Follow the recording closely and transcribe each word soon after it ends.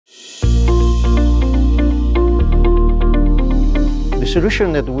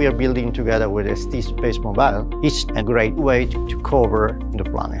solution that we are building together with AST SpaceMobile is a great way to cover the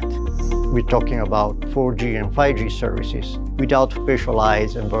planet. We're talking about 4G and 5G services without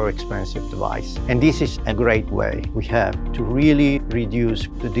specialized and very expensive device. And this is a great way we have to really reduce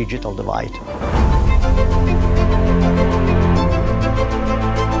the digital divide.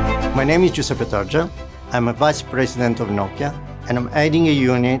 My name is Giuseppe Targia. I'm a vice president of Nokia, and I'm heading a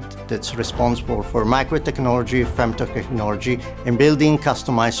unit that's responsible for microtechnology, femtech technology, and building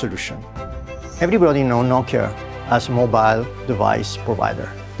customized solutions. Everybody knows Nokia as a mobile device provider.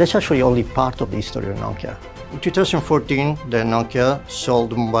 That's actually only part of the history of Nokia. In 2014, the Nokia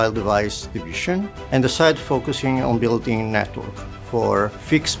sold the mobile device division and decided focusing on building network for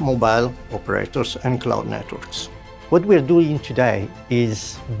fixed mobile operators and cloud networks. What we're doing today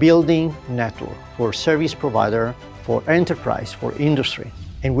is building network for service provider, for enterprise, for industry.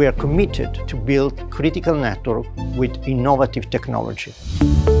 And we are committed to build critical network with innovative technology.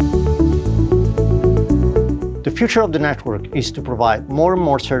 The future of the network is to provide more and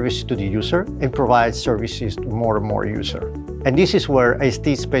more services to the user and provide services to more and more users. And this is where AST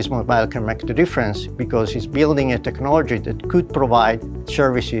SpaceMobile can make the difference, because it's building a technology that could provide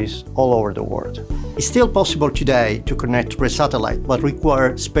services all over the world. It's still possible today to connect through a satellite, but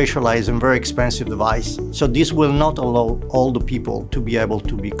require specialized and very expensive device. So this will not allow all the people to be able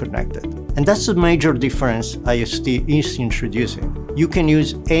to be connected. And that's the major difference AST is introducing. You can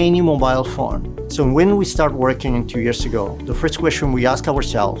use any mobile phone. So when we start working 2 years ago, the first question we ask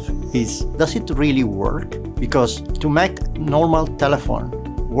ourselves is, does it really work? Because to make normal telephone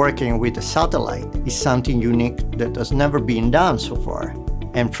working with a satellite is something unique that has never been done so far.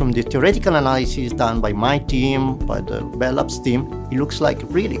 And from the theoretical analysis done by my team, by the Bell Labs team, it looks like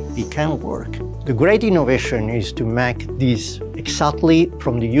really it can work. The great innovation is to make this exactly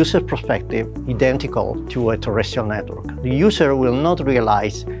from the user perspective identical to a terrestrial network. The user will not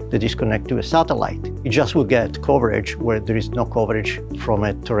realize that it's connected to a satellite. It just will get coverage where there is no coverage from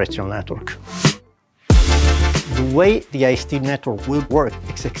a terrestrial network. The way the AST network will work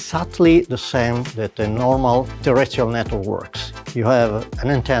is exactly the same that a normal terrestrial network works. You have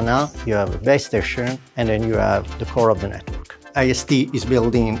an antenna, you have a base station, and then you have the core of the network. AST is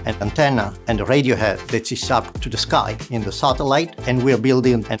building an antenna and a radio head that is up to the sky in the satellite, and we are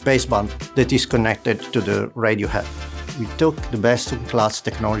building a baseband that is connected to the radio head. We took the best-in-class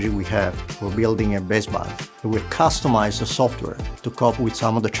technology we have for building a baseband. We customized the software to cope with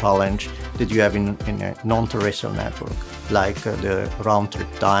some of the challenge that you have in a non-terrestrial network, like the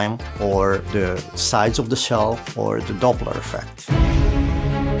round-trip time, or the size of the cell, or the Doppler effect.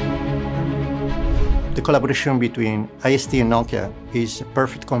 The collaboration between AST and Nokia is a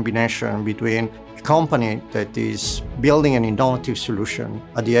perfect combination between a company that is building an innovative solution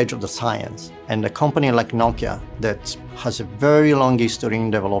at the edge of the science and a company like Nokia that has a very long history in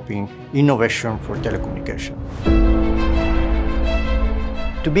developing innovation for telecommunication.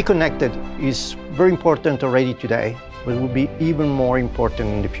 To be connected is very important already today, but will be even more important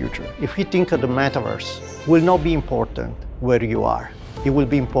in the future. If we think of the metaverse, it will not be important where you are. It will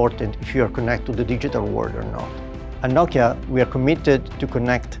be important if you are connected to the digital world or not. At Nokia, we are committed to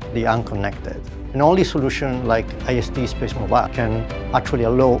connect the unconnected. An only solution like AST SpaceMobile can actually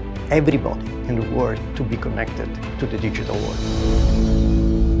allow everybody in the world to be connected to the digital world.